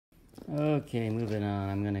Okay, moving on.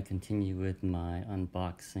 I'm going to continue with my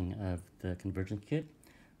unboxing of the conversion kit.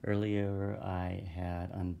 Earlier I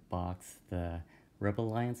had unboxed the Rebel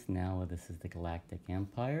Alliance. Now this is the Galactic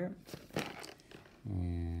Empire.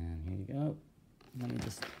 And here you go. Let me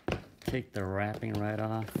just take the wrapping right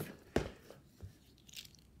off.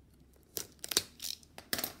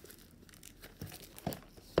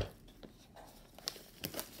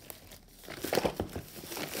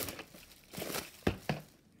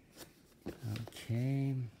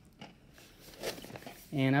 Okay.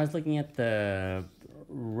 And I was looking at the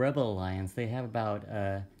Rebel Alliance. They have about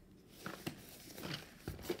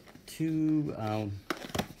two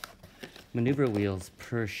maneuver wheels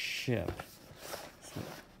per ship.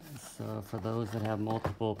 So for those that have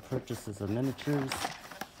multiple purchases of miniatures,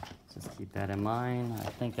 just keep that in mind. I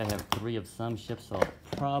think I have 3 of some ships, so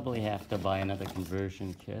I'll probably have to buy another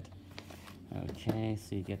conversion kit. Okay,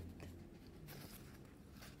 so you get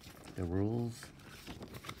the rules.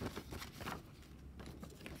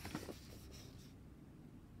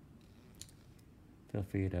 Feel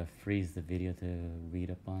free to freeze the video to read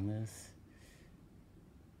up on this.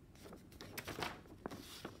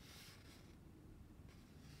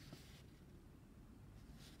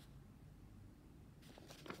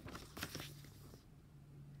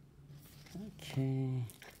 Okay.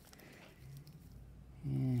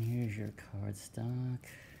 And here's your card stock.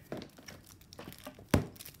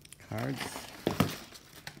 Cards.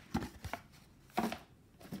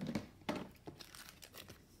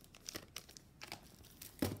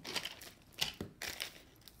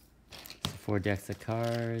 So 4 decks of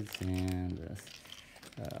cards, and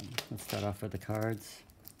let's start off with the cards.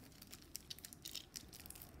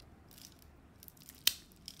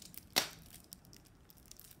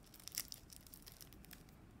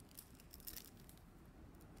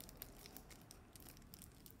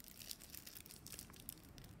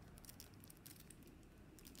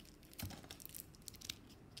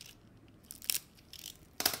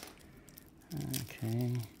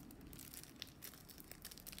 Okay.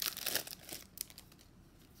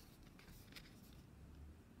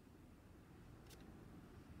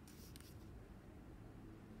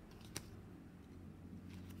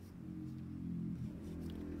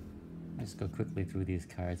 I'll just go quickly through these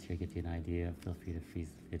cards here, get you an idea. Feel free to freeze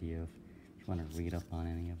the video if you want to read up on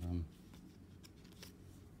any of them.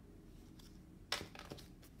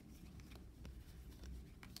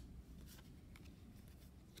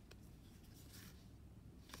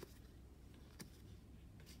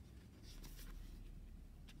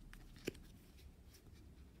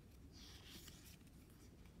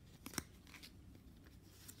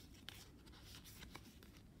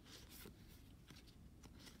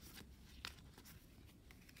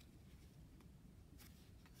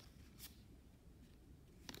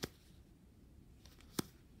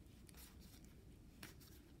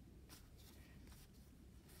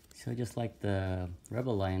 So just like the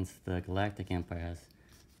Rebel Alliance, the Galactic Empire has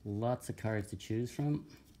lots of cards to choose from.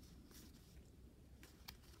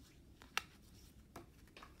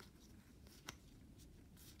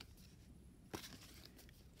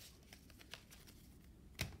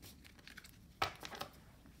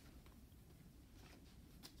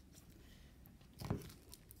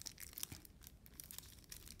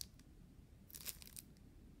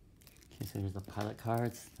 Okay, so here's the pilot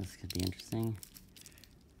cards. This could be interesting.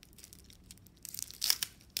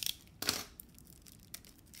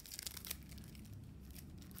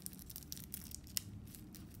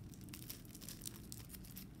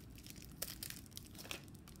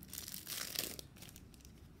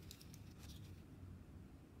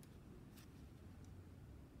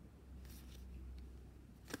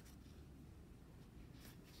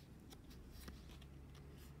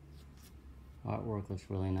 Artwork looks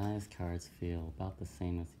really nice. Cards feel about the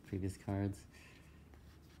same as the previous cards.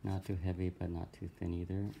 Not too heavy, but not too thin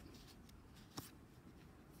either.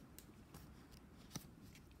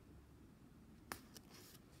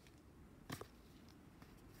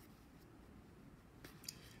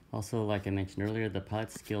 Also, like I mentioned earlier, the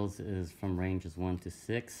pilot skills is from ranges 1 to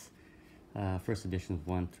 6. First edition is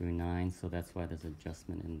 1 through 9, so that's why there's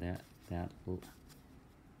adjustment in that.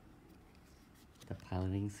 The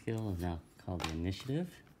piloting skill is now called the initiative.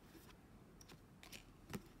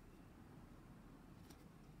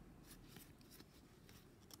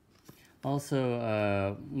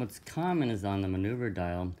 Also, what's common is on the maneuver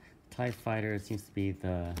dial, TIE Fighter seems to be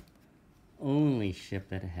the only ship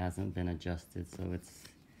that hasn't been adjusted, so it's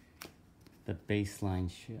the baseline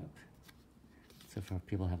ship. So for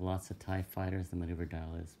people who have lots of TIE Fighters, the maneuver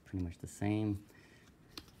dial is pretty much the same.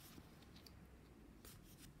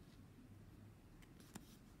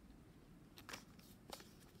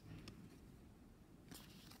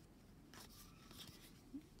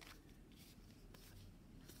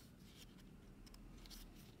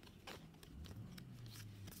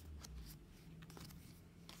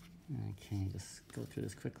 Okay, just go through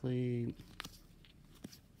this quickly.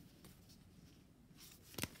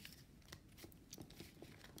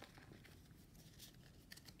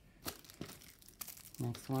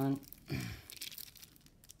 Next one.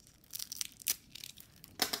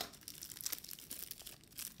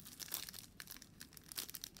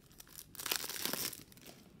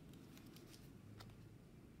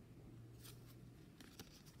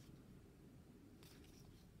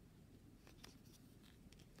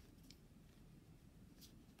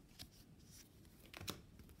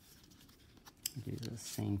 Do the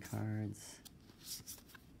same cards.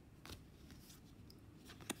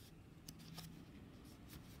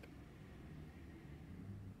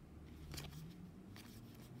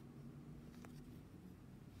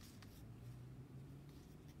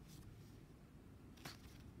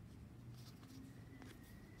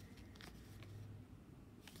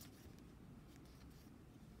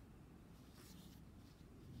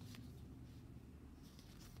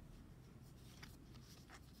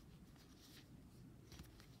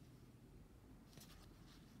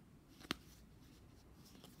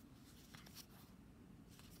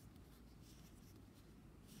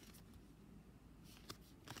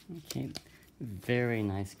 Okay, very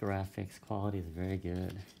nice graphics. Quality is very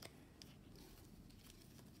good.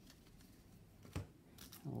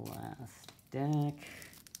 Last deck.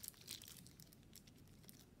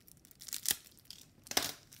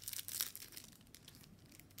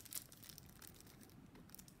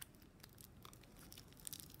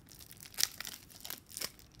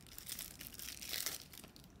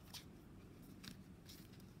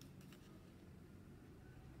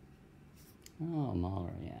 Oh,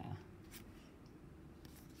 Mahler, yeah.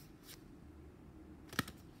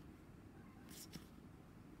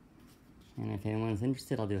 And if anyone's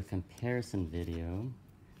interested, I'll do a comparison video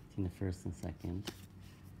between the first and second.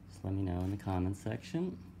 Just let me know in the comments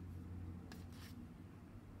section.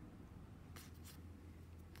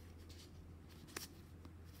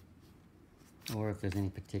 Or if there's any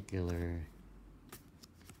particular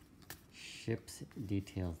ships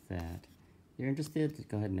details that you're interested,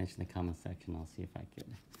 go ahead and mention in the comment section. I'll see if I could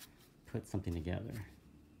put something together.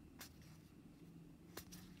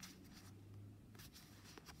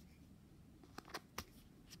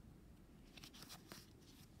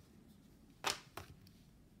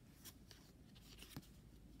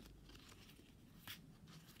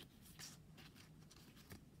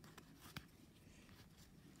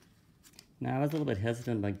 Now, I was a little bit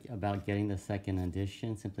hesitant about getting the second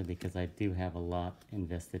edition simply because I do have a lot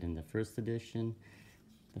invested in the first edition.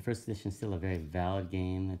 The first edition is still a very valid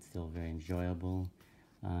game. It's still very enjoyable.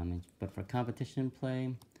 But for competition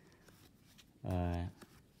play,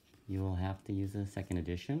 you will have to use the second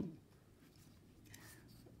edition.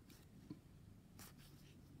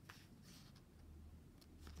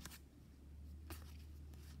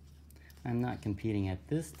 I'm not competing at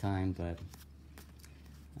this time, but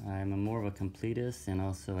I'm more of a completist, and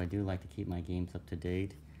also I do like to keep my games up to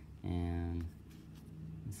date, and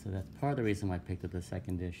so that's part of the reason why I picked up the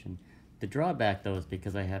second edition. The drawback, though, is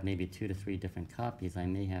because I have maybe 2 to 3 different copies, I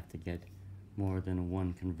may have to get more than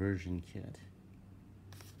one conversion kit.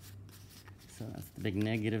 So that's the big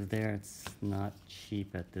negative there. It's not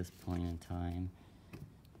cheap at this point in time.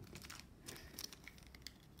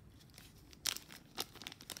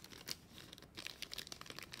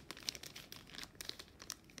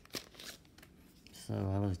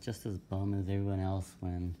 So I was just as bummed as everyone else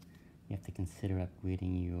when you have to consider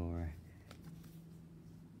upgrading your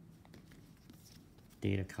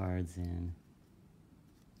data cards and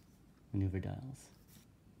maneuver dials.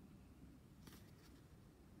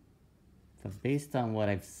 So based on what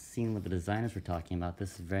I've seen what the designers were talking about,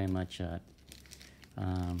 this is very much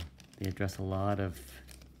they address a lot of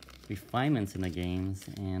refinements in the games,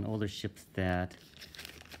 and older ships that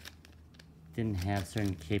didn't have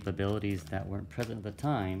certain capabilities that weren't present at the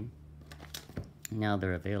time, now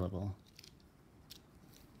they're available.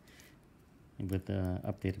 And with the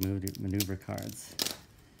updated maneuver cards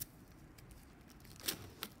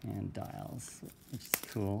and dials, which is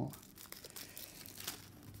cool.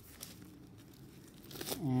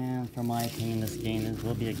 And for my opinion, this game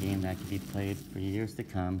will be a game that can be played for years to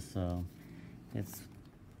come, so it's, at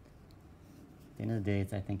the end of the day,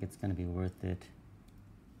 I think it's going to be worth it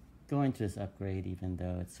going through this upgrade, even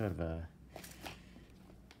though it's sort of a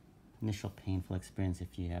initial painful experience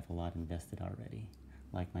if you have a lot invested already,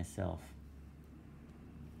 like myself.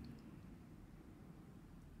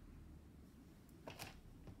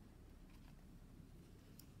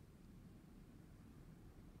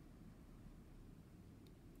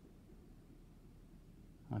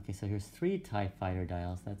 Okay, so here's 3 TIE Fighter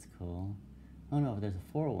dials, that's cool. Oh no, there's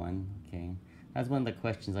a 4-1. Okay. That's one of the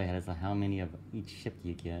questions I had, is how many of each ship do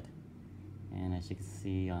you get? And as you can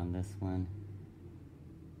see on this one,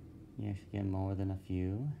 you actually get more than a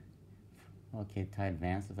few. Okay, TIE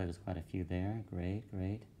Advanced, looks like there's quite a few there. Great,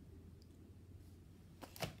 great.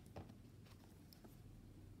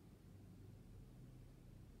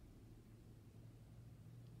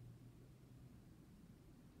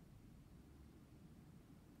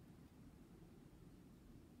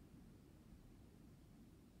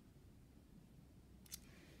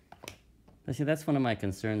 But see, that's one of my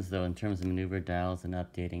concerns, though, in terms of maneuver dials and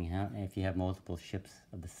updating. If you have multiple ships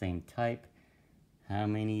of the same type, how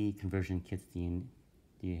many conversion kits do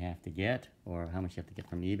you have to get, or how much you have to get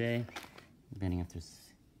from eBay, depending if there's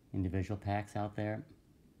individual packs out there.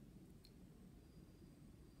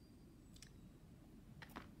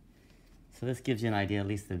 So this gives you an idea, at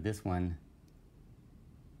least of this one,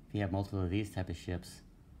 if you have multiple of these type of ships,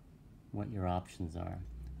 what your options are.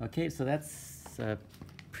 Okay, so that's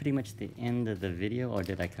pretty much the end of the video, or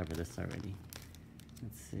did I cover this already?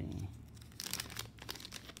 Let's see.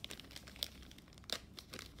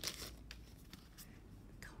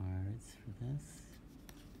 Cards for this.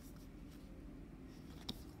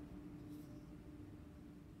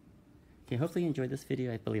 Okay, hopefully you enjoyed this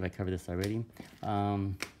video. I believe I covered this already.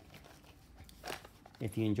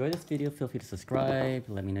 If you enjoyed this video, feel free to subscribe.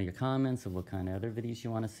 Let me know your comments of what kind of other videos you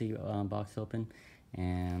want to see box open.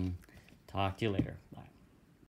 And talk to you later. Bye.